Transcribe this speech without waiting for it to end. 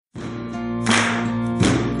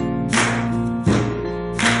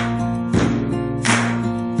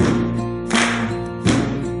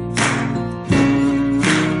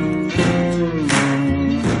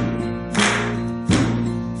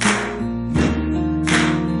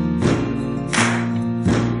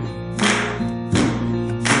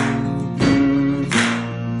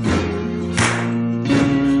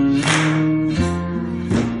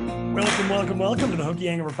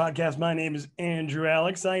Hangover Podcast. My name is Andrew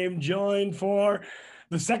Alex. I am joined for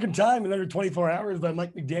the second time in under 24 hours by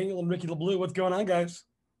Mike McDaniel and Ricky LeBlue. What's going on, guys?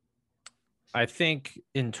 I think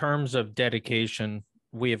in terms of dedication,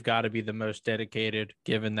 we have got to be the most dedicated,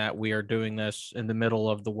 given that we are doing this in the middle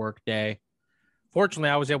of the work day. Fortunately,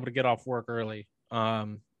 I was able to get off work early.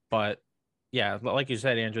 But yeah, like you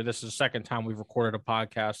said, Andrew, this is the second time we've recorded a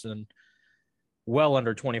podcast in well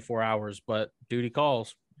under 24 hours, but duty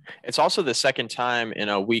calls. It's also the second time in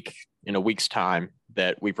a week's time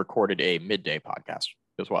that we've recorded a midday podcast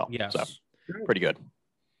as well. Yes. So pretty good.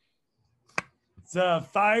 It's 5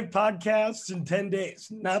 podcasts in 10 days.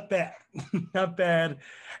 Not bad. Not bad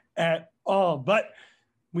at all. But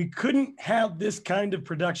we couldn't have this kind of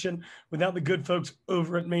production without the good folks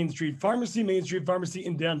over at Main Street Pharmacy. Main Street Pharmacy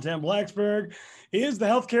in downtown Blacksburg is the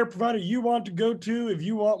healthcare provider you want to go to if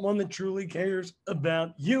you want one that truly cares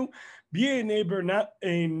about you. Be a neighbor, not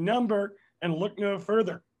a number, and look no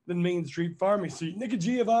further than Main Street Pharmacy. Nick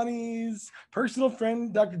Giovanni's personal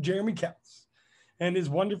friend, Dr. Jeremy Katz, and his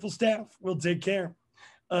wonderful staff will take care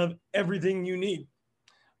of everything you need.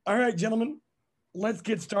 All right, gentlemen, let's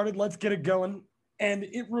get started. Let's get it going. And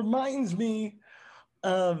it reminds me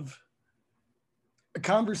of a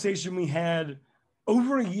conversation we had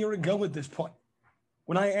over a year ago at this point,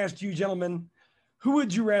 when I asked you, gentlemen, who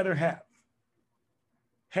would you rather have,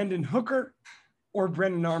 Hendon Hooker or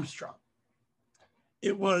Brennan Armstrong?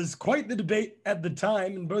 It was quite the debate at the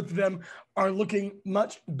time, and both of them are looking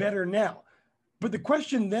much better now. But the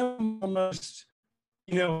question then almost,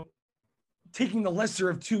 taking the lesser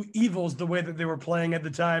of two evils the way that they were playing at the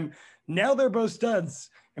time, now they're both studs.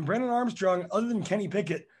 And Brennan Armstrong, other than Kenny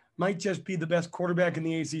Pickett, might just be the best quarterback in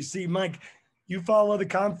the ACC. Mike, you follow the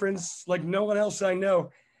conference like no one else I know.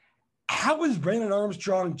 How has Brennan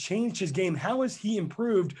Armstrong changed his game? How has he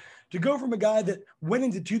improved to go from a guy that went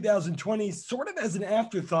into 2020 sort of as an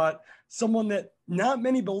afterthought, someone that not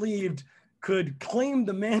many believed could claim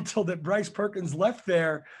the mantle that Bryce Perkins left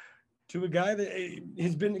there, to a guy that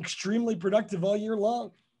has been extremely productive all year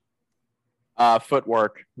long?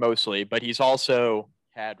 Footwork mostly, but he's also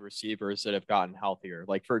had receivers that have gotten healthier.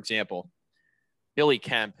 Like, for example, Billy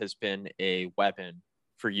Kemp has been a weapon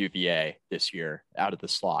for UVA this year out of the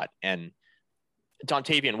slot. And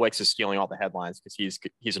Dontavian Wicks is stealing all the headlines because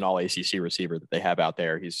he's an all-ACC receiver that they have out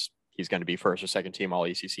there. He's going to be first or second team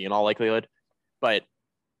all-ACC in all likelihood. But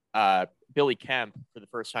Billy Kemp, for the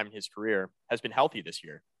first time in his career, has been healthy this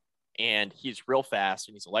year. And he's real fast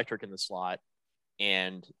and he's electric in the slot.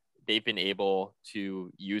 And they've been able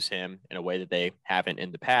to use him in a way that they haven't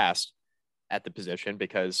in the past at the position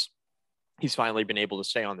because he's finally been able to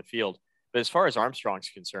stay on the field. But as far as Armstrong's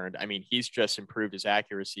concerned, I mean, he's just improved his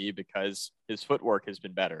accuracy because his footwork has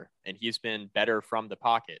been better and he's been better from the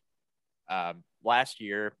pocket. Last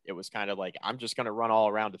year, it was kind of like, I'm just going to run all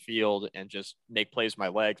around the field and just make plays with my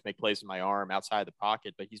legs, make plays with my arm outside the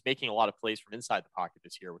pocket. But he's making a lot of plays from inside the pocket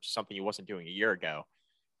this year, which is something he wasn't doing a year ago.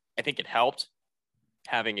 I think it helped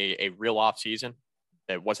having a real off season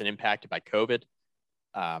that wasn't impacted by COVID,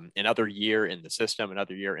 another year in the system,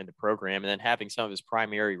 another year in the program, and then having some of his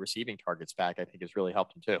primary receiving targets back, I think has really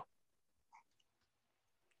helped him too.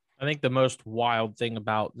 I think the most wild thing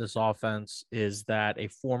about this offense is that a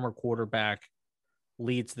former quarterback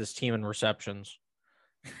leads this team in receptions.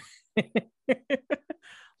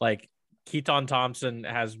 Like, Keaton Thompson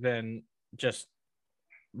has been just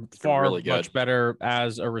far really much better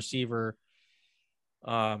as a receiver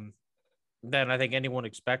than I think anyone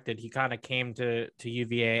expected. He kind of came to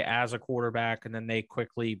UVA as a quarterback, and then they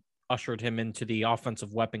quickly ushered him into the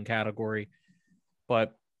offensive weapon category.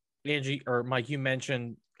 But Angie or Mike, you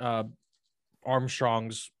mentioned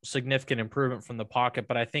Armstrong's significant improvement from the pocket,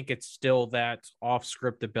 but I think it's still that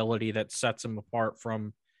off-script ability that sets him apart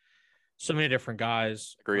from so many different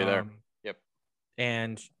guys. Agree there. Yep.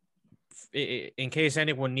 And in case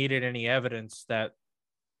anyone needed any evidence that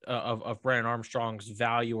of Brennan Armstrong's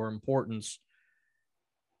value or importance,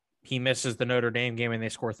 he misses the Notre Dame game and they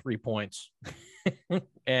score 3 points.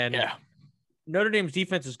 And yeah, Notre Dame's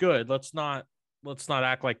defense is good. Let's not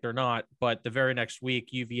act like they're not. But the very next week,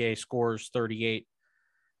 UVA scores 38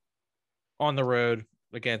 on the road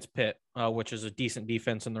against Pitt, which is a decent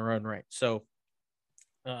defense in their own right. So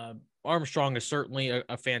Armstrong is certainly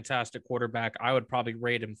a fantastic quarterback. I would probably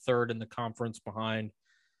rate him third in the conference behind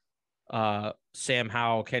Sam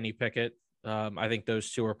Howell, Kenny Pickett. I think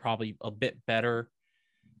those two are probably a bit better,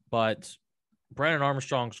 but Brennan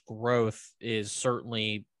Armstrong's growth is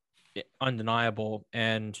certainly undeniable.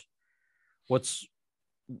 And what's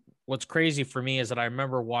crazy for me is that I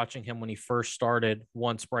remember watching him when he first started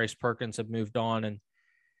once Bryce Perkins had moved on, and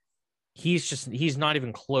he's not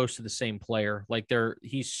even close to the same player. Like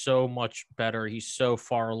he's so much better. He's so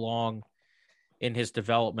far along in his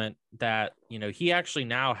development that, he actually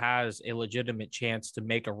now has a legitimate chance to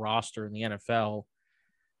make a roster in the NFL.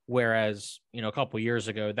 Whereas, a couple of years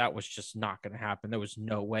ago, that was just not going to happen. There was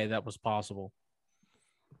no way that was possible.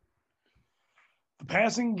 The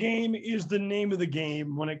passing game is the name of the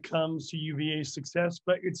game when it comes to UVA's success,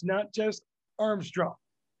 but it's not just Armstrong.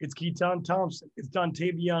 It's Keaton Thompson. It's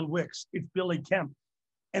Dontavion Wicks. It's Billy Kemp.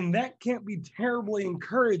 And that can't be terribly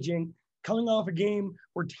encouraging coming off a game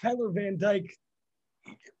where Tyler Van Dyke,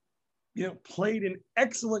 played an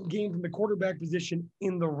excellent game from the quarterback position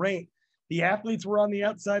in the rain. The athletes were on the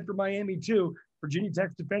outside for Miami too. Virginia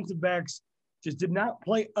Tech's defensive backs just did not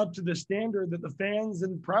play up to the standard that the fans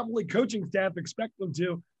and probably coaching staff expect them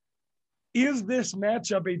to. Is this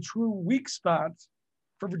matchup a true weak spot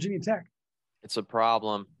for Virginia Tech? It's a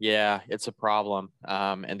problem. Yeah, it's a problem.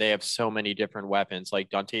 And they have so many different weapons. Like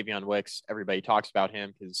Dontavion Wicks, everybody talks about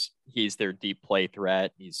him because he's their deep play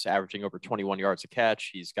threat. He's averaging over 21 yards a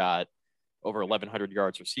catch. He's got over 1,100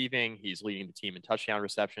 yards receiving. He's leading the team in touchdown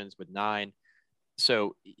receptions with 9.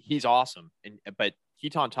 So he's awesome. But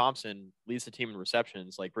Keaton Thompson leads the team in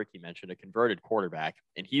receptions, like Ricky mentioned, a converted quarterback,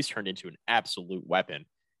 and he's turned into an absolute weapon,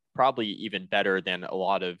 probably even better than a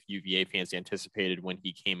lot of UVA fans anticipated when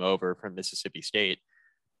he came over from Mississippi State,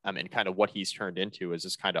 and kind of what he's turned into is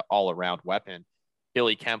this kind of all-around weapon.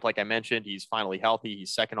 Billy Kemp, like I mentioned, he's finally healthy.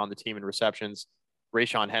 He's second on the team in receptions.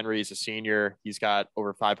 Rayshon Henry is a senior. He's got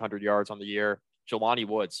over 500 yards on the year. Jelani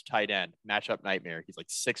Woods, tight end, matchup nightmare. He's like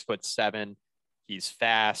 6'7". He's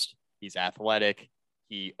fast. He's athletic.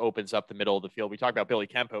 He opens up the middle of the field. We talked about Billy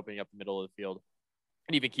Kemp opening up the middle of the field,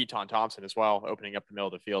 and even Keaton Thompson as well, opening up the middle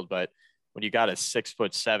of the field. But when you got a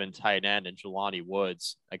 6'7" tight end and Jelani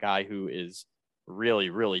Woods, a guy who is really,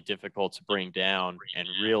 really difficult to bring down and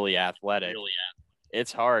really athletic,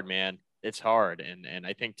 it's hard, man. It's hard. And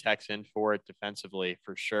I think Tech's in for it defensively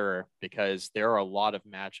for sure, because there are a lot of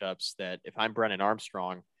matchups that if I'm Brennan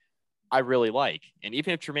Armstrong, I really like. And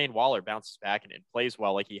even if Jermaine Waller bounces back and plays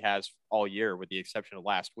well like he has all year, with the exception of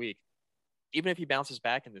last week, even if he bounces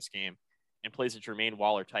back in this game and plays a Jermaine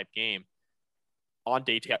Waller type game on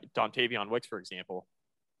Dontavion Wicks, for example,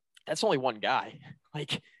 that's only one guy.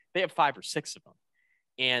 Like, they have 5 or 6 of them.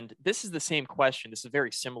 And this is the same question. This is a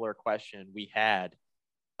very similar question we had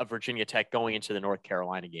of Virginia Tech going into the North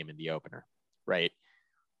Carolina game in the opener, right?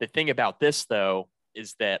 The thing about this, though,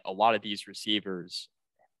 is that a lot of these receivers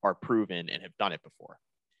are proven and have done it before.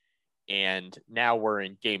 And now we're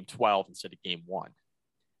in game 12 instead of game 1.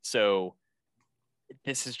 So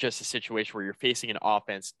this is just a situation where you're facing an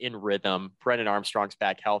offense in rhythm. Brennan Armstrong's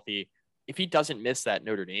back healthy. If he doesn't miss that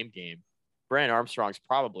Notre Dame game, Brennan Armstrong's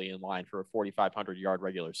probably in line for a 4,500 yard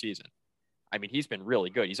regular season. I mean, he's been really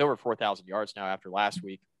good. He's over 4,000 yards now after last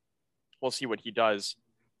week. We'll see what he does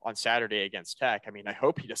on Saturday against Tech. I mean, I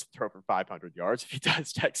hope he doesn't throw for 500 yards. If he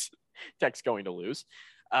does, Tech's going to lose.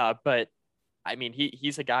 But I mean,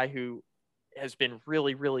 he's a guy who has been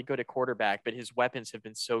really, really good at quarterback, but his weapons have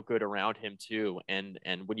been so good around him too. And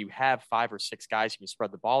when you have 5 or 6 guys you can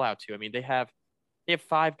spread the ball out to, I mean, they have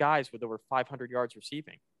 5 guys with over 500 yards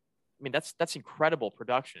receiving. I mean, that's incredible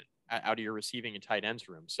production out of your receiving and tight ends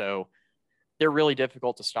room. So they're really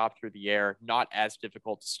difficult to stop through the air, not as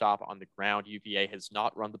difficult to stop on the ground. UVA has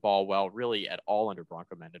not run the ball well really at all under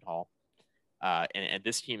Bronco Mendenhall. And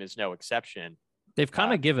this team is no exception. They've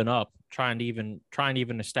kind of given up trying to even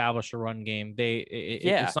establish a run game.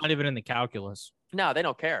 It's not even in the calculus. No, they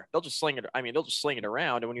don't care. They'll just sling it. I mean, they'll just sling it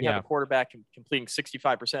around. And when you have a quarterback completing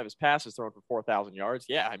 65% of his passes, throwing for 4,000 yards,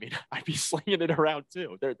 I mean, I'd be slinging it around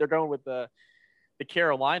too. They're going with the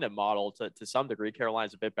Carolina model to some degree.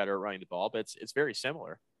 Carolina's a bit better at running the ball, but it's very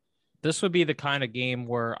similar. This would be the kind of game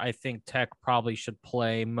where I think Tech probably should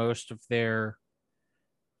play most of their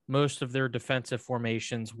defensive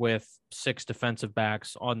formations with 6 defensive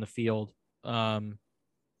backs on the field. Doesn't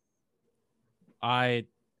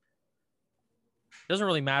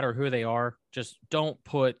really matter who they are. Just don't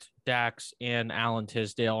put Dax and Alan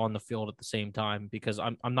Tisdale on the field at the same time, because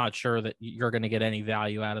I'm not sure that you're going to get any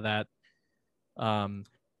value out of that.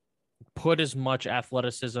 Put as much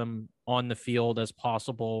athleticism on the field as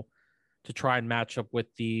possible to try and match up with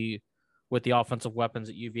the offensive weapons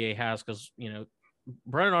that UVA has, because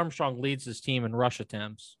Brennan Armstrong leads his team in rush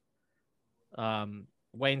attempts.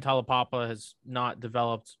 Wayne Talapapa has not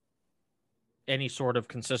developed any sort of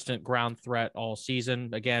consistent ground threat all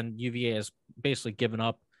season. Again, UVA has basically given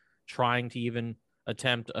up trying to even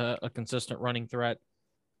attempt a consistent running threat.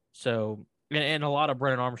 So And a lot of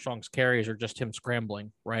Brennan Armstrong's carries are just him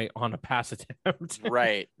scrambling, right, on a pass attempt.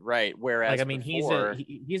 Right. Whereas, like, I mean,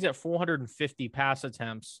 he's at 450 pass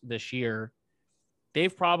attempts this year.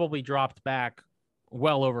 They've probably dropped back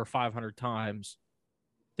well over 500 times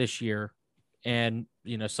this year, and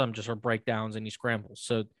some just are breakdowns and he scrambles.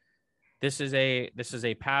 So this is a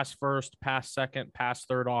pass first, pass second, pass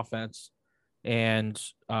third offense, and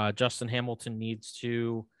Justin Hamilton needs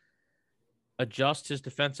to adjust his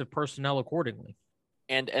defensive personnel accordingly.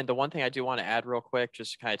 And the one thing I do want to add real quick,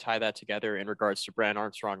 just to kind of tie that together in regards to Brennan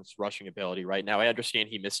Armstrong's rushing ability right now. I understand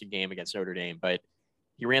he missed a game against Notre Dame, but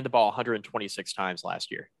he ran the ball 126 times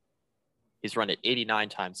last year. He's run it 89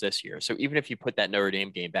 times this year. So even if you put that Notre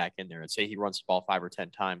Dame game back in there and say he runs the ball 5 or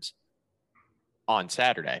 10 times on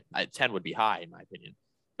Saturday, 10 would be high in my opinion.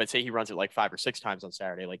 But say he runs it like 5 or 6 times on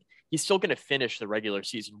Saturday, like he's still going to finish the regular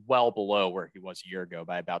season well below where he was a year ago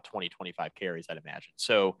by about 20, 25 carries, I'd imagine.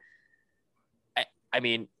 So, I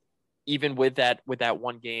mean, even with that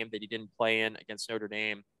one game that he didn't play in against Notre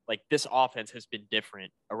Dame, like this offense has been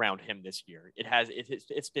different around him this year.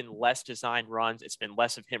 It's been less designed runs. It's been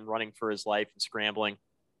less of him running for his life and scrambling.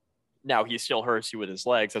 Now he still hurts you with his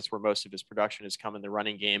legs. That's where most of his production has come in the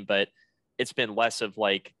running game, but it's been less of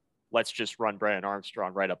like, let's just run Brennan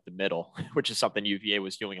Armstrong right up the middle, which is something UVA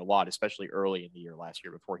was doing a lot, especially early in the year last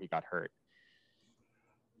year before he got hurt.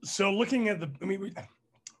 So looking at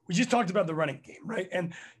we just talked about the running game, right?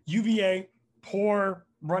 And UVA, poor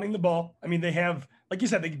running the ball. I mean, they have, like you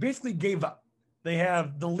said, they basically gave up. They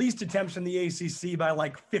have the least attempts in the ACC by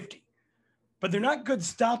like 50, but they're not good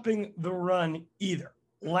stopping the run either.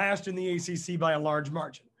 Last in the ACC by a large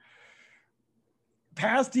margin.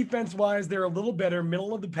 Pass defense wise, they're a little better,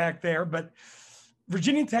 middle of the pack there, but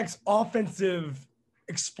Virginia Tech's offensive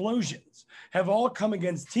explosions have all come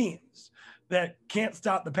against teams that can't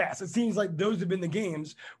stop the pass. It seems like those have been the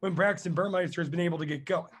games when Braxton Burmeister has been able to get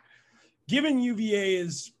going. Given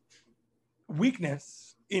UVA's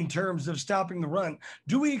weakness in terms of stopping the run,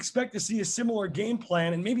 do we expect to see a similar game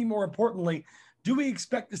plan? And maybe more importantly, do we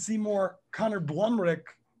expect to see more Connor Blumrick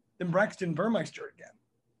than Braxton Burmeister again?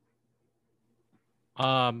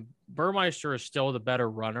 Burmeister is still the better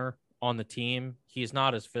runner on the team. He's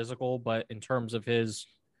not as physical, but in terms of his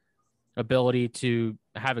ability to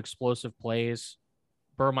have explosive plays,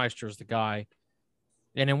 Burmeister is the guy.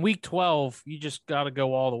 And in week 12, you just got to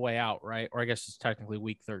go all the way out, right? Or I guess it's technically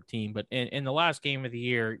week 13, but in the last game of the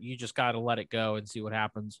year, you just got to let it go and see what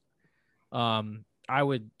happens. I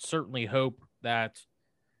would certainly hope that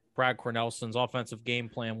Brad Cornelson's offensive game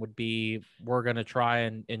plan would be, we're going to try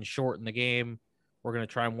and shorten the game. We're going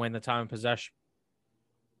to try and win the time of possession.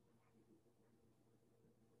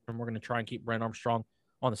 And we're going to try and keep Brent Armstrong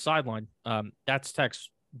on the sideline. That's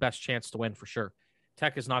Tech's best chance to win for sure.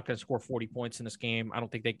 Tech is not going to score 40 points in this game. I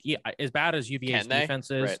don't think as bad as UVA's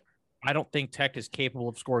defense is, right. I don't think Tech is capable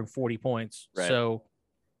of scoring 40 points. Right. So,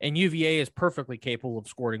 and UVA is perfectly capable of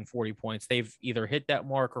scoring 40 points. They've either hit that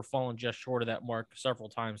mark or fallen just short of that mark several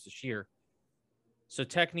times this year. So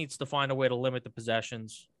Tech needs to find a way to limit the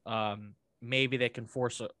possessions. Maybe they can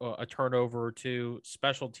force a turnover or two.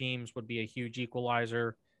 Special teams would be a huge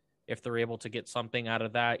equalizer if they're able to get something out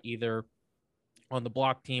of that, either on the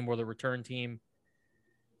block team or the return team.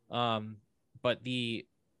 But the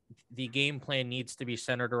game plan needs to be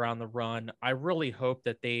centered around the run. I really hope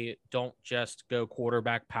that they don't just go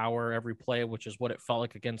quarterback power every play, which is what it felt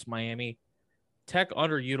like against Miami. Tech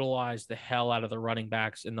underutilized the hell out of the running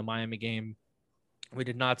backs in the Miami game. We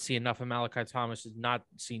did not see enough of Malachi Thomas, did not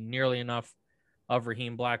see nearly enough of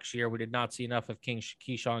Raheem Blackshear. We did not see enough of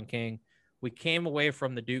Keyshawn King. We came away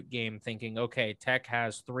from the Duke game thinking, okay, Tech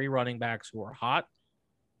has 3 running backs who are hot.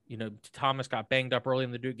 You know, Thomas got banged up early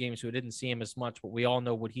in the Duke game, so we didn't see him as much, but we all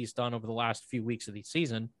know what he's done over the last few weeks of the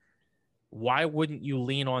season. Why wouldn't you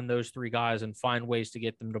lean on those 3 guys and find ways to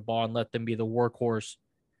get them the ball and let them be the workhorse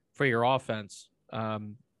for your offense?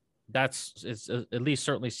 It's at least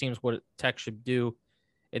certainly seems what Tech should do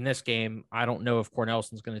in this game. I don't know if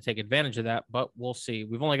Cornelson's going to take advantage of that, but we'll see.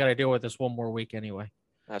 We've only got to deal with this one more week anyway.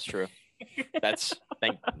 That's true. That's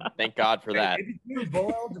thank God for that.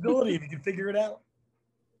 Bowl eligibility if you can figure it out.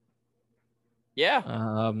 Yeah.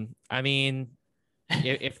 I mean,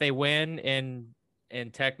 if they win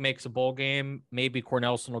and Tech makes a bowl game, maybe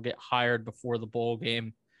Cornelson will get hired before the bowl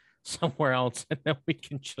game somewhere else, and then we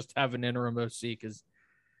can just have an interim OC because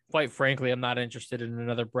quite frankly, I'm not interested in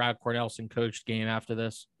another Brad Cornelison coached game after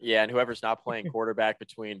this. Yeah, and whoever's not playing quarterback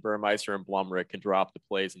between Burmeister and Blumrick can drop the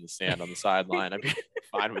plays in the sand on the sideline. I'd be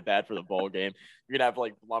fine with that for the bowl game. You're gonna have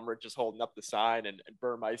like Blumrick just holding up the sign and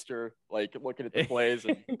Burmeister like looking at the plays.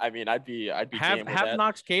 And I mean, I'd be game with that.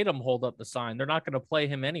 Knox Kadum hold up the sign. They're not going to play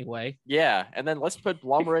him anyway. Yeah, and then let's put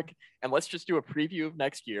Blumrick and let's just do a preview of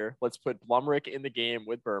next year. Let's put Blumrick in the game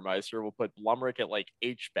with Burmeister. We'll put Blumrick at like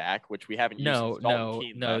H-back, which we haven't used.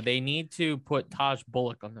 No. They need to put Taj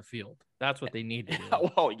Bullock on the field. That's what they need to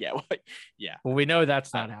do. yeah. Well, we know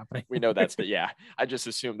that's not happening. We know that's I just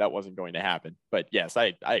assumed that wasn't going to happen. But yes,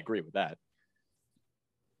 I agree with that.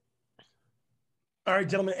 All right,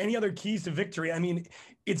 gentlemen, any other keys to victory? I mean,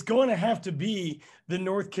 it's going to have to be the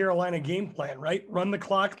North Carolina game plan, right? Run the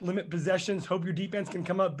clock, limit possessions, hope your defense can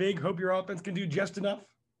come up big, hope your offense can do just enough.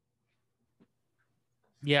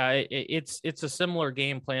 Yeah, it's a similar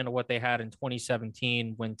game plan to what they had in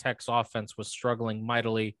 2017 when Tech's offense was struggling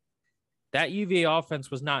mightily. That UVA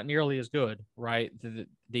offense was not nearly as good, right?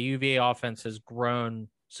 The UVA offense has grown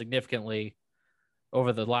significantly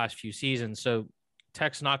over the last few seasons. So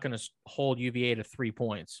Tech's not going to hold UVA to 3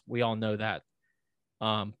 points. We all know that.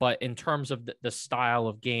 But in terms of the style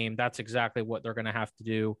of game, that's exactly what they're going to have to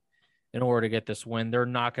do in order to get this win. They're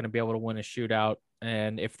not going to be able to win a shootout.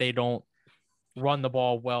 And if they don't run the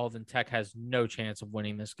ball well, then Tech has no chance of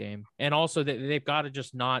winning this game. And also they've got to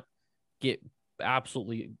just not get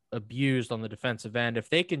absolutely abused on the defensive end. If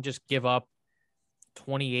they can just give up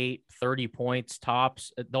 28, 30 points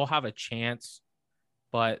tops, they'll have a chance.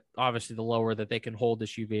 But obviously the lower that they can hold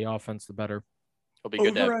this UVA offense, the better. It'll be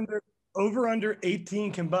good. Over under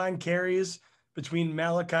 18 combined carries between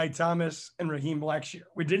Malachi Thomas and Raheem Blackshear.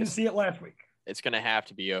 We didn't see it last week. It's going to have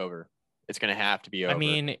to be over. I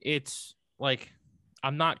mean, it's like,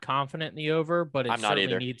 I'm not confident in the over, but it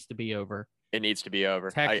certainly needs to be over. It needs to be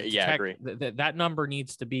over. I agree. That number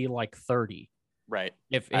needs to be like 30. Right.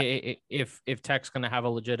 If Tech's going to have a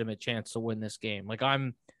legitimate chance to win this game. Like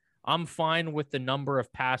I'm fine with the number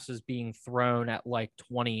of passes being thrown at like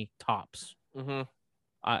 20 tops. Mm-hmm.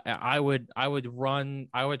 I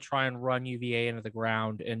would try and run UVA into the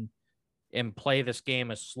ground and play this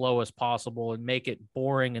game as slow as possible and make it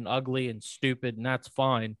boring and ugly and stupid, and that's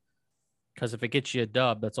fine. Because if it gets you a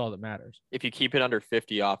dub, that's all that matters. If you keep it under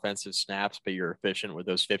 50 offensive snaps, but you're efficient with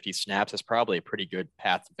those 50 snaps, that's probably a pretty good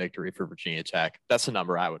path to victory for Virginia Tech. That's the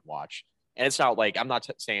number I would watch. And it's not like, I'm not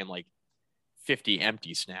saying like 50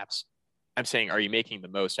 empty snaps. I'm saying, are you making the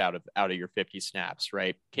most out of your 50 snaps,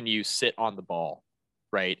 right? Can you sit on the ball,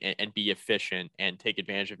 right? And be efficient and take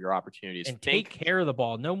advantage of your opportunities. And take care of the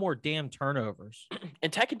ball. No more damn turnovers.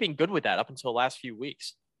 And Tech had been good with that up until the last few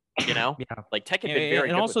weeks. You know, yeah. Like Tech had been very good.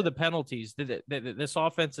 And also the penalties. This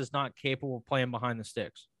offense is not capable of playing behind the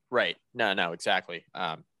sticks. Right. No, exactly.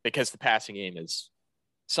 Because the passing game is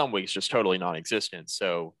some weeks just totally non-existent.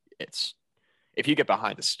 So it's, if you get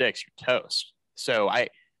behind the sticks, you're toast. So I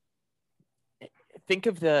think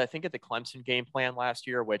of the Clemson game plan last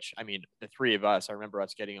year, which, I mean, the three of us, I remember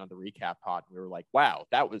us getting on the recap pod. We were like, wow,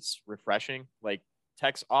 that was refreshing. Like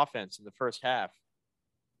Tech's offense in the first half,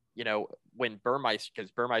 you know, when Burmeister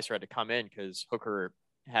had to come in because Hooker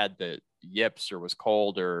had the yips or was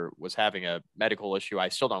cold or was having a medical issue. I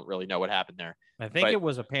still don't really know what happened there. I think it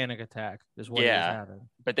was a panic attack is what he was having.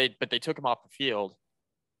 But they took him off the field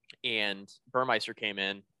and Burmeister came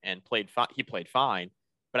in and played fine. He played fine.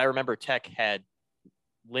 But I remember Tech had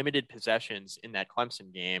limited possessions in that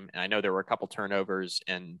Clemson game. And I know there were a couple turnovers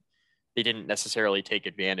and they didn't necessarily take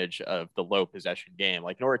advantage of the low possession game.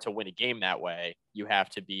 Like in order to win a game that way, you have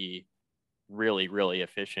to be really, really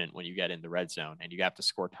efficient when you get in the red zone and you have to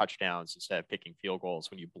score touchdowns instead of picking field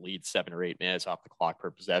goals when you bleed 7 or 8 minutes off the clock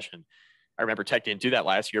per possession. I remember Tech didn't do that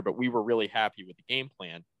last year, but we were really happy with the game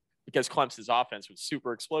plan because Clemson's offense was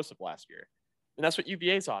super explosive last year. And that's what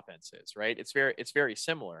UVA's offense is, right? It's very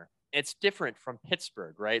similar. It's different from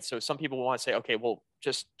Pittsburgh, right? So some people want to say, okay, well,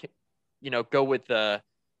 just, you know, go with the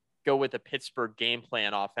Pittsburgh game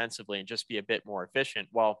plan offensively and just be a bit more efficient.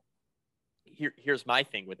 Well, here's my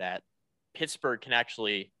thing with that. Pittsburgh can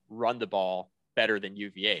actually run the ball better than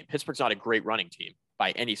UVA. Pittsburgh's not a great running team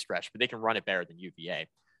by any stretch, but they can run it better than UVA.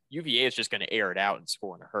 UVA is just going to air it out and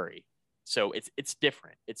score in a hurry. So it's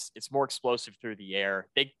different. It's more explosive through the air.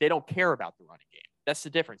 They don't care about the running game. That's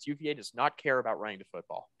the difference. UVA does not care about running the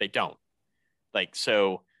football. They don't. Like,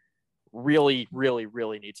 so really, really,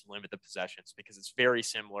 really need to limit the possessions because it's very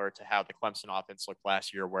similar to how the Clemson offense looked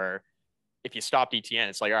last year, where if you stopped ETN,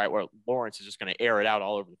 it's like, all right, well, Lawrence is just going to air it out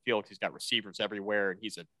all over the field because he's got receivers everywhere and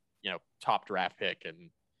he's a, you know, top draft pick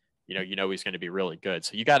and, you know, he's going to be really good.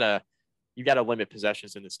 So you gotta limit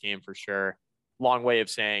possessions in this game for sure. long way of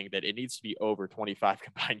saying that it needs to be over 25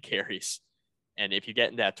 combined carries. And if you get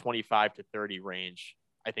in that 25 to 30 range,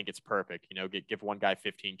 I think it's perfect. Give one guy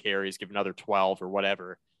 15 carries, give another 12 or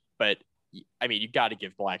whatever. But I mean, you got to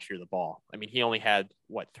give Blackshear the ball. I mean, he only had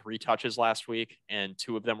 3 touches last week, and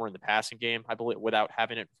 2 of them were in the passing game, I believe, without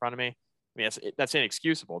having it in front of me. I mean, that's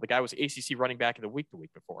inexcusable. The guy was ACC running back of the week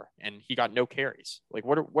before, and he got no carries. Like,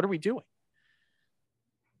 what are we doing?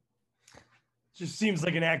 Just seems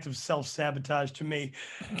like an act of self-sabotage to me.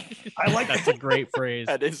 That's a great phrase.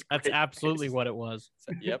 That's absolutely what it was.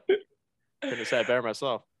 Yep. Couldn't have said it better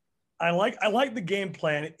myself. I like the game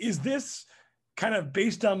plan. Is this kind of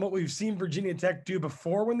based on what we've seen Virginia Tech do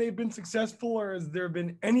before when they've been successful, or has there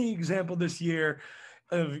been any example this year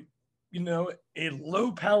of, a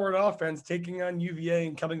low-powered offense taking on UVA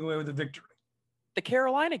and coming away with a victory? The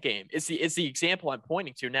Carolina game is the example I'm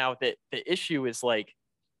pointing to now. That the issue is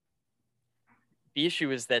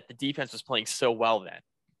that the defense was playing so well then,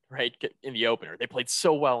 right? In the opener, they played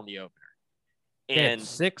so well in the opener. And they had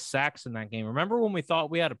 6 sacks in that game. Remember when we thought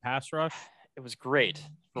we had a pass rush? It was great.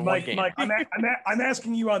 Mike, I'm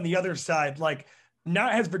asking you on the other side. Like,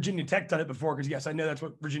 not has Virginia Tech done it before? Because yes, I know that's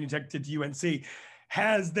what Virginia Tech did to UNC.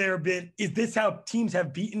 Is this how teams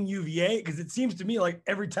have beaten UVA? Because it seems to me like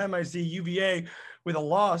every time I see UVA with a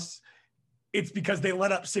loss, it's because they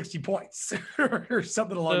let up 60 points or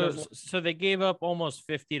something along those lines. So they gave up almost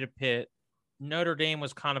 50 to Pitt. Notre Dame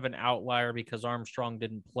was kind of an outlier because Armstrong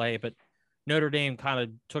didn't play, but Notre Dame kind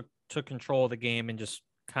of took control of the game and just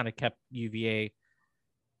kind of kept UVA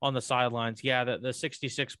on the sidelines. Yeah, the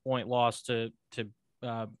 66-point loss to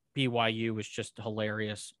BYU was just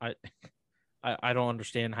hilarious. I don't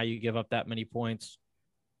understand how you give up that many points.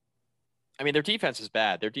 I mean, their defense is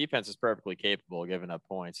bad. Their defense is perfectly capable of giving up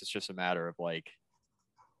points. It's just a matter of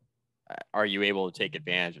are you able to take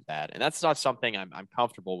advantage of that? And that's not something I'm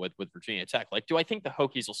comfortable with Virginia Tech. Like, do I think the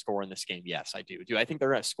Hokies will score in this game? Yes, I do. Do I think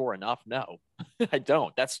they're going to score enough? No, I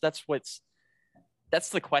don't. That's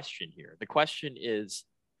the question here. The question is,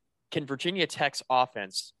 can Virginia Tech's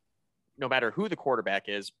offense, no matter who the quarterback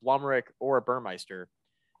is, Blumrick or Burmeister,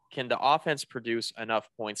 can the offense produce enough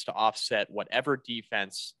points to offset whatever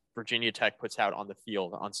defense Virginia Tech puts out on the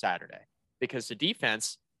field on Saturday? Because the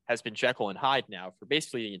defense has been Jekyll and Hyde now for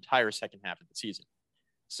basically the entire second half of the season.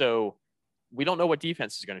 So we don't know what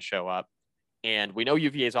defense is going to show up. And we know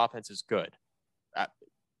UVA's offense is good.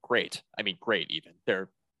 Great. I mean, great even. They're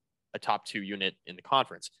a top 2 unit in the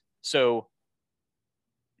conference. So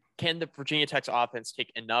can the Virginia Tech's offense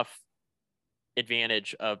take enough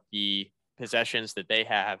advantage of the possessions that they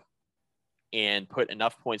have and put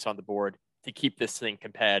enough points on the board to keep this thing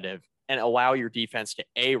competitive and allow your defense to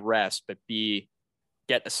A, rest, but B,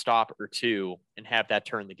 get a stop or 2 and have that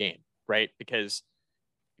turn the game, right? Because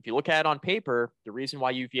if you look at it on paper, the reason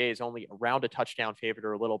why UVA is only around a touchdown favorite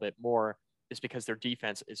or a little bit more is because their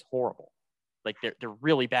defense is horrible. Like, they're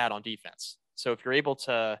really bad on defense. So if you're able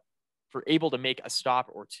to make a stop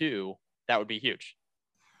or 2, that would be huge.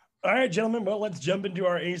 All right, gentlemen. Well, let's jump into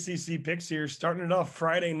our ACC picks here. Starting it off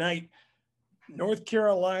Friday night, North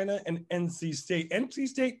Carolina and NC State. NC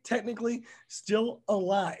State technically still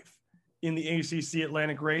alive in the ACC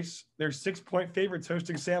Atlantic race. They're 6-point favorites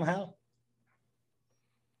hosting Sam Howell.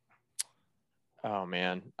 Oh,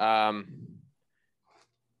 man. I'm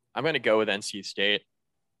going to go with NC State.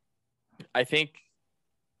 I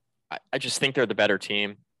just think they're the better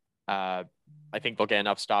team. I think they'll get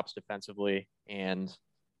enough stops defensively, and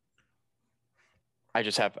I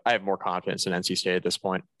have more confidence in NC State at this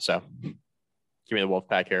point. So give me the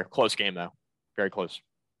Wolfpack here. Close game, though. Very close.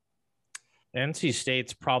 NC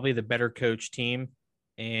State's probably the better coach team,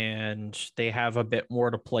 and they have a bit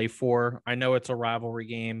more to play for. I know it's a rivalry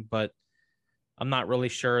game, but I'm not really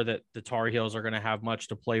sure that the Tar Heels are going to have much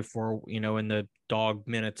to play for, in the dog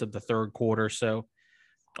minutes of the third quarter. So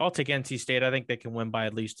I'll take NC State. I think they can win by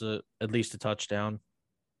at least a touchdown.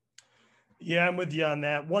 Yeah, I'm with you on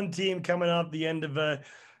that. One team coming up the end of a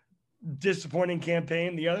disappointing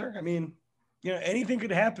campaign. The other, I mean, anything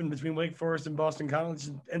could happen between Wake Forest and Boston College.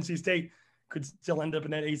 NC State could still end up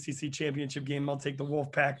in that ACC championship game. I'll take the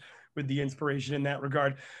Wolfpack with the inspiration in that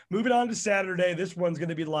regard. Moving on to Saturday, this one's going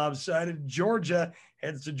to be lopsided. Georgia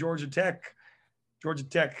heads to Georgia Tech. Georgia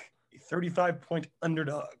Tech, a 35-point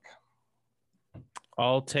underdog.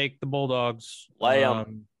 I'll take the Bulldogs. Lay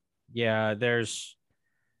 'em. Yeah, there's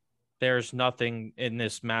nothing in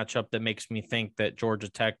this matchup that makes me think that Georgia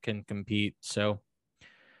Tech can compete. So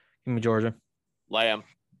give me Georgia. Lay 'em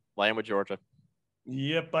with Georgia.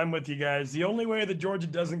 Yep, I'm with you guys. The only way that Georgia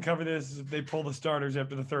doesn't cover this is if they pull the starters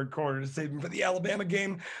after the third quarter to save them for the Alabama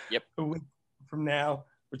game. Yep. A week from now,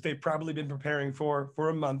 which they've probably been preparing for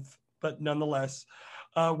a month. but nonetheless.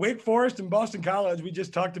 Wake Forest and Boston College, we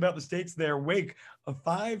just talked about the states there. Wake, a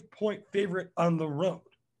 5-point favorite on the road.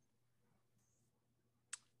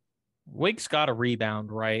 Wake's got a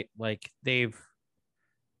rebound, right? Like I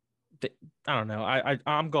don't know.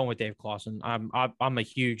 I'm going with Dave Clawson. I'm a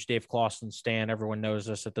huge Dave Clawson stan. Everyone knows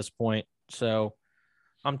this at this point. So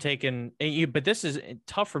I'm taking you, but this is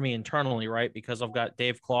tough for me internally, right? Because I've got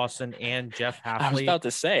Dave Clawson and Jeff Hafley. I was about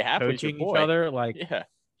to say Hafley's your coaching boy. each other.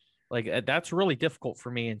 Like that's really difficult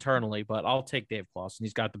for me internally, but I'll take Dave Clawson.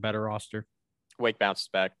 He's got the better roster. Wake bounces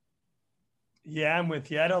back. Yeah, I'm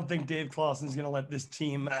with you. I don't think Dave Clawson's going to let this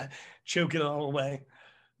team choke it all away.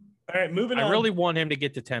 All right, moving on. I really want him to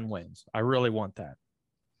get to 10 wins. I really want that.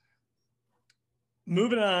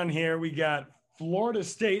 Moving on here, we got Florida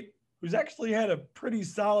State, who's actually had a pretty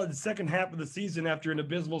solid second half of the season after an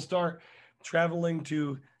abysmal start, traveling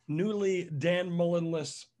to newly Dan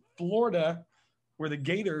Mullenless Florida, where the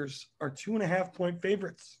Gators are 2.5-point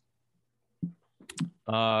favorites.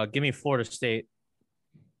 Give me Florida State.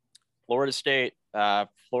 Florida State.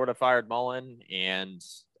 Florida fired Mullen, and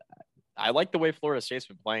I like the way Florida State's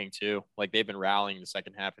been playing too. Like they've been rallying the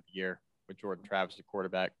second half of the year with Jordan Travis at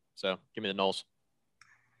quarterback. So give me the Noles.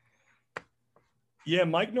 Yeah,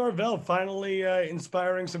 Mike Norvell finally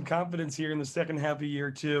inspiring some confidence here in the second half of the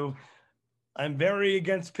year too. I'm very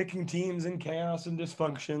against picking teams in chaos and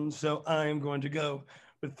dysfunction, so I am going to go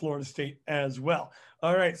with Florida State as well.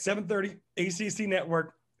 All right, 7:30 ACC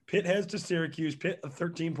Network. Pitt heads to Syracuse. Pitt, a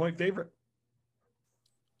 13-point favorite.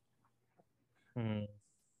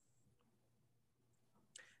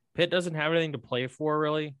 Pitt doesn't have anything to play for,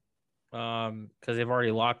 really, because they've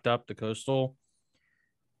already locked up the Coastal.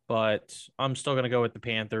 But I'm still going to go with the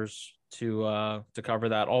Panthers to cover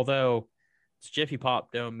that. Although it's Jiffy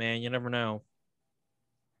Pop Dome, man. You never know.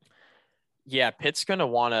 Yeah, Pitt's going to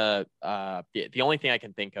want to the only thing I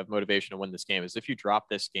can think of motivation to win this game is if you drop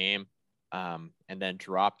this game and then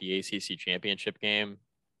drop the ACC championship game,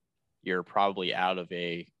 you're probably out of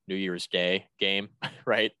a New Year's Day game,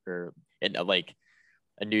 right? Or in like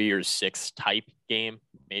a New Year's Six type game,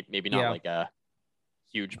 maybe not like a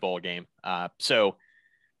huge bowl game. So,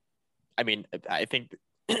 I mean, I think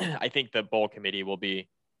the bowl committee will be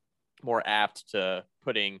more apt to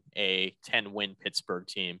putting a 10-win Pittsburgh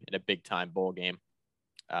team in a big-time bowl game,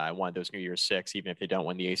 one of those New Year's Six, even if they don't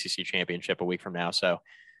win the ACC championship a week from now. So,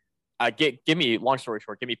 give me, long story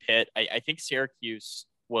short, give me Pitt. I think Syracuse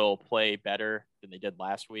will play better than they did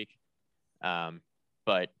last week,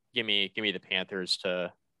 but give me the Panthers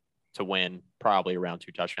to win, probably around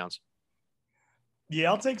 2 touchdowns. Yeah,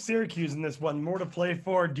 I'll take Syracuse in this one. More to play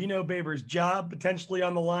for. Dino Babers' job potentially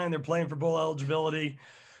on the line. They're playing for bowl eligibility.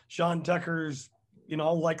 Sean Tucker's,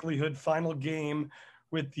 all likelihood, final game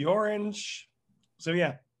with the Orange. So,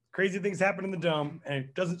 yeah, crazy things happen in the Dome, and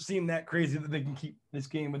it doesn't seem that crazy that they can keep this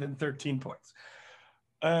game within 13 points.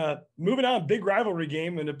 Moving on, big rivalry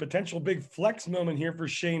game and a potential big flex moment here for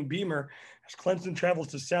Shane Beamer as Clemson travels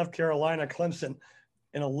to South Carolina. Clemson,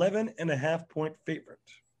 an 11.5-point favorite.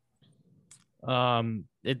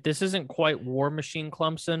 This isn't quite War Machine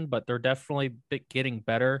Clemson, but they're definitely getting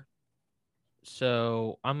better.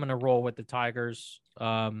 So I'm gonna roll with the Tigers.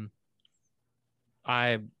 I'm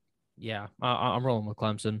rolling with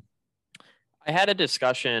Clemson. I had a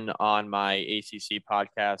discussion on my ACC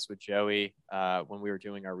podcast with Joey when we were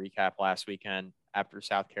doing our recap last weekend after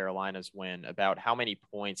South Carolina's win about how many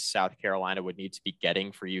points South Carolina would need to be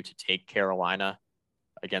getting for you to take Carolina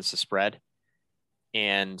against the spread.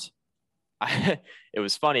 And it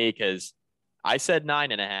was funny because I said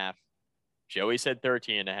 9.5. Joey said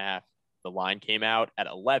 13.5. The line came out at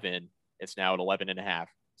 11. It's now at 11.5,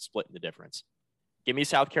 splitting the difference. Give me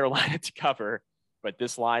South Carolina to cover, but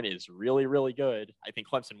this line is really, really good. I think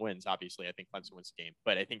Clemson wins, obviously. I think Clemson wins the game,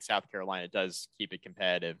 but I think South Carolina does keep it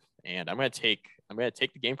competitive. And I'm going to take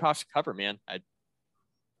the Gamecocks to cover, man.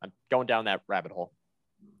 I'm going down that rabbit hole.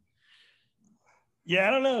 Yeah,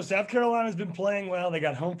 I don't know. South Carolina's been playing well. They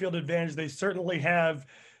got home field advantage. They certainly have,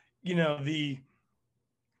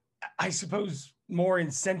 I suppose, more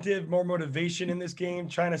incentive, more motivation in this game,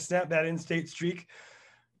 trying to snap that in-state streak.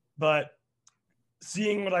 But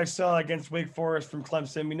seeing what I saw against Wake Forest from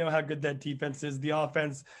Clemson, we know how good that defense is. The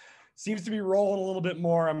offense seems to be rolling a little bit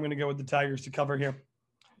more. I'm going to go with the Tigers to cover here.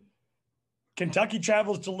 Kentucky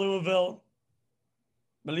travels to Louisville.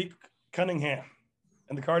 Malik Cunningham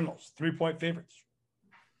and the Cardinals, 3-point favorites.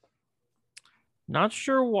 Not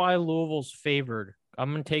sure why Louisville's favored.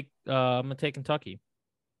 I'm gonna take Kentucky.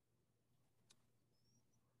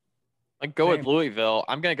 With Louisville.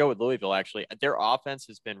 I'm gonna go with Louisville. Actually, their offense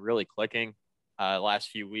has been really clicking last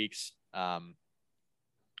few weeks. I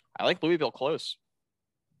like Louisville close.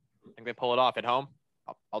 think they pull it off at home.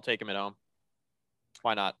 I'll take them at home.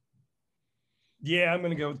 Why not? Yeah, I'm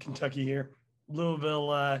going to go with Kentucky here. Louisville,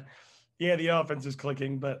 the offense is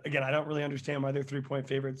clicking, but again, I don't really understand why they're 3-point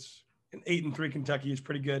favorites. An 8-3 Kentucky is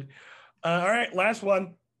pretty good. All right, last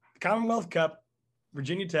one. Commonwealth Cup,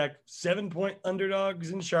 Virginia Tech, 7-point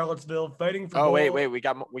underdogs in Charlottesville, fighting for. Oh, wait, we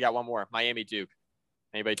got one more. Miami Duke.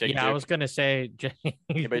 Anybody taking Duke? I was gonna say.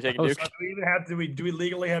 Anybody taking Duke? Do we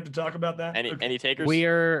legally have to talk about that? Any takers? We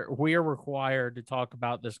are required to talk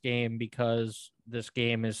about this game because this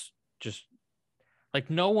game is just like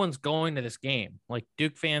no one's going to this game. Like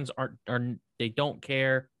Duke fans they don't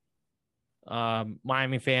care.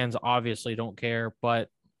 Miami fans obviously don't care, but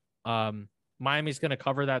Miami's going to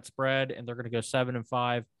cover that spread and they're going to go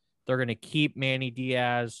 7-5. They're going to keep Manny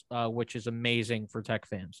Diaz, which is amazing for Tech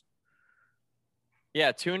fans.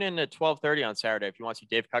 Yeah, tune in at 12:30 on Saturday if you want to see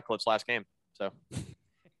Dave Cutcliffe's last game. So,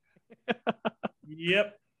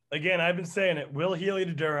 yep. Again, I've been saying it. Will Healy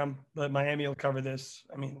to Durham, but Miami will cover this.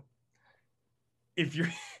 I mean, if you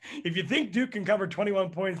think Duke can cover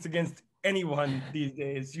 21 points against anyone these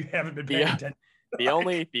days, you haven't been paying attention. The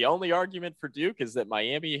only argument for Duke is that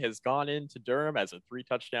Miami has gone into Durham as a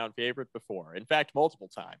 3-touchdown favorite before. In fact, multiple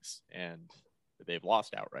times, and they've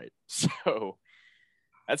lost outright. So.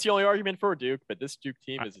 That's the only argument for Duke, but this Duke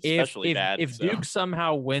team is especially bad. If Duke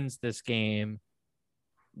somehow wins this game,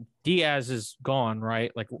 Diaz is gone,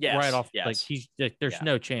 right? Like right off, like there's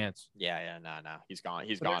no chance. Yeah, no, he's gone.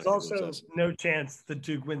 He's gone. There's also no chance that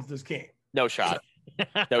Duke wins this game. No shot.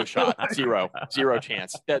 No shot. Zero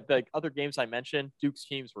chance. The other games I mentioned, Duke's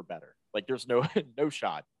teams were better. Like there's no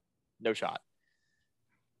shot. No shot.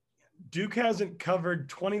 Duke hasn't covered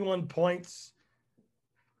 21 points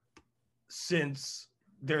since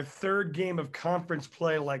their third game of conference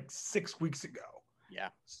play like 6 weeks ago. Yeah.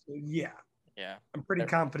 So, yeah. I'm pretty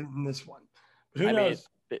confident in this one. But who knows?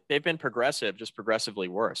 Mean, they've been just progressively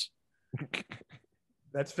worse.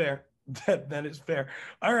 That's fair. That is fair.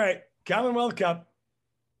 All right. Commonwealth Cup,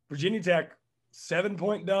 Virginia Tech,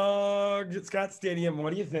 7-point dogs at Scott Stadium.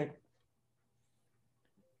 What do you think?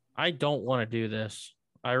 I don't want to do this.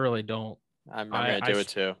 I really don't. I'm going to do it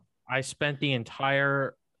too. I spent the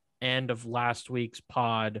entire end of last week's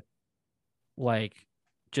pod like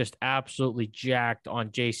just absolutely jacked on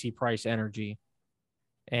JC Price energy,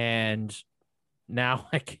 and now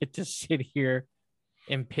I get to sit here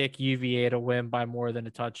and pick UVA to win by more than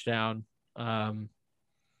a touchdown.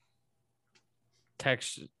 Tech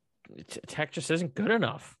just isn't good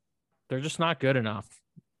enough. They're just not good enough.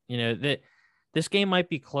 You know that this game might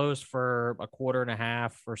be close for a quarter and a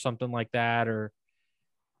half or something like that, or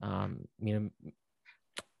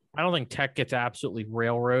I don't think Tech gets absolutely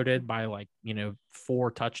railroaded by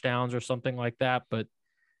 4 touchdowns or something like that, but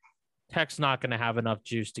Tech's not going to have enough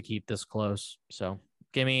juice to keep this close. So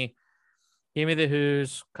give me the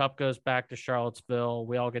Hoos. Cup goes back to Charlottesville.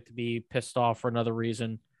 We all get to be pissed off for another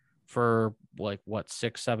reason for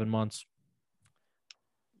 6-7 months.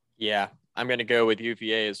 Yeah, I'm going to go with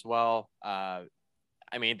UVA as well.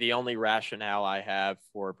 The only rationale I have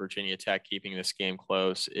for Virginia Tech keeping this game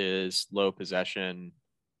close is low possession,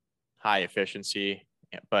 high efficiency,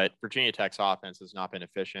 but Virginia Tech's offense has not been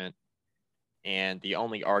efficient. And the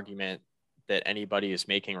only argument that anybody is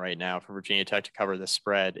making right now for Virginia Tech to cover this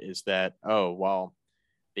spread is that,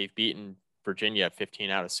 they've beaten Virginia 15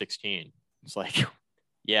 out of 16. It's like,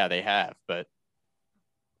 yeah, they have, but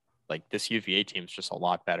this UVA team is just a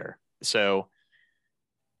lot better. So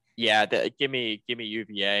yeah, give me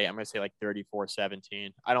UVA. I'm going to say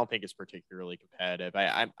 34-17. I don't think it's particularly competitive.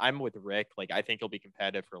 I'm with Rick. I think it'll be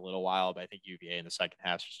competitive for a little while, but I think UVA in the second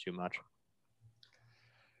half is just too much.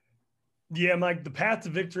 Yeah, Mike, the path to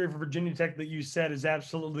victory for Virginia Tech that you said is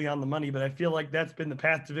absolutely on the money, but I feel like that's been the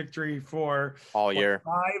path to victory for all year.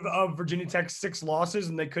 5 of Virginia Tech's 6 losses,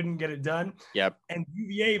 and they couldn't get it done. Yep. And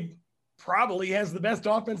UVA probably has the best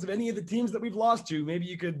offense of any of the teams that we've lost to. Maybe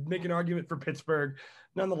you could make an argument for Pittsburgh.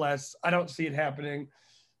 Nonetheless, I don't see it happening.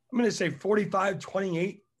 I'm going to say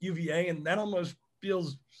 45-28 UVA, and that almost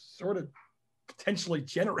feels sort of potentially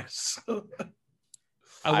generous.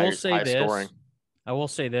 I will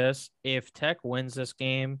say this. If Tech wins this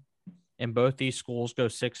game and both these schools go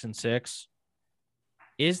 6-6,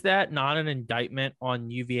 is that not an indictment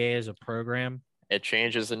on UVA as a program? It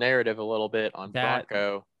changes the narrative a little bit on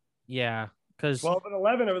Bronco. Yeah, because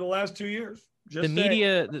 12-11 over the last 2 years. The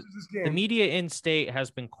media in state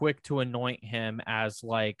has been quick to anoint him as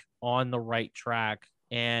on the right track,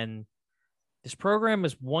 and this program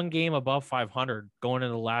is 1 game above 500 going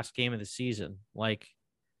into the last game of the season.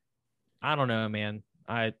 I don't know, man.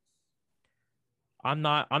 I'm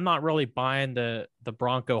not really buying the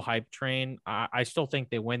Bronco hype train. I still think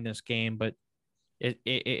they win this game, but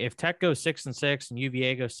if Tech goes 6-6 and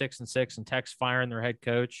UVA goes 6-6 and Tech's firing their head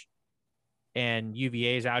coach and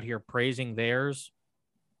UVA is out here praising theirs,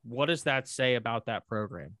 what does that say about that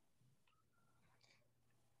program?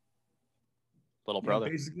 Little brother.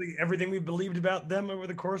 Basically everything we believed about them over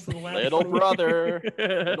the course of the last little brother.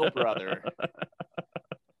 Little brother.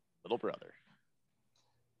 Little brother.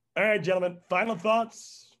 All right, gentlemen. Final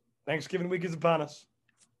thoughts. Thanksgiving week is upon us.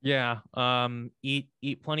 Yeah.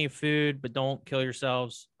 Eat plenty of food, but don't kill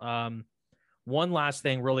yourselves. One last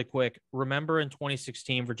thing really quick. Remember in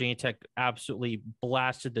 2016, Virginia Tech absolutely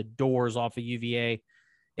blasted the doors off of UVA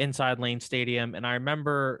inside Lane Stadium. And I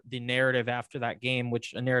remember the narrative after that game,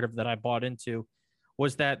 which a narrative that I bought into,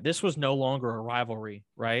 was that this was no longer a rivalry,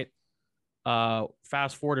 right?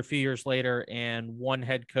 Fast forward a few years later, and one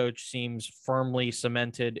head coach seems firmly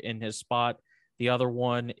cemented in his spot. The other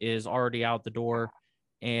one is already out the door.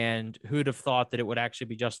 And who'd have thought that it would actually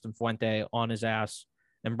be Justin Fuente on his ass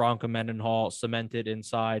and Bronco Mendenhall cemented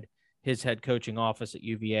inside his head coaching office at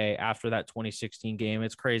UVA after that 2016 game?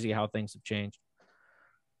 It's crazy how things have changed.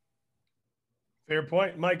 Fair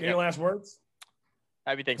point. Mike, any last words?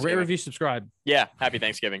 Happy Thanksgiving. Rate, review, subscribe. Yeah, happy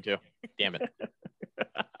Thanksgiving too. Damn it.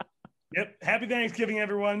 Yep. Happy Thanksgiving,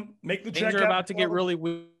 everyone. Make the trek. Things are about to get really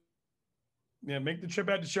weird. Yeah, make the trip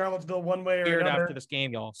out to Charlottesville one way or another after this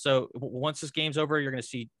game, y'all. So once this game's over, you're going to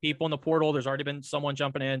see people in the portal. There's already been someone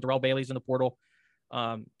jumping in. Darrell Bailey's in the portal.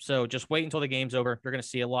 So just wait until the game's over. You're going to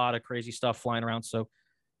see a lot of crazy stuff flying around. So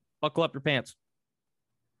buckle up your pants.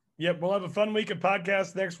 Yep, we'll have a fun week of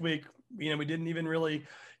podcasts next week. We didn't even really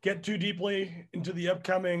get too deeply into the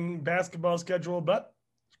upcoming basketball schedule, but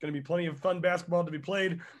it's going to be plenty of fun basketball to be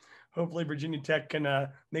played. Hopefully Virginia Tech can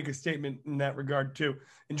make a statement in that regard too.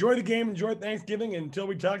 Enjoy the game, enjoy Thanksgiving. Until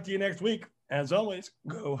we talk to you next week, as always,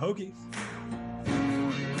 go Hokies.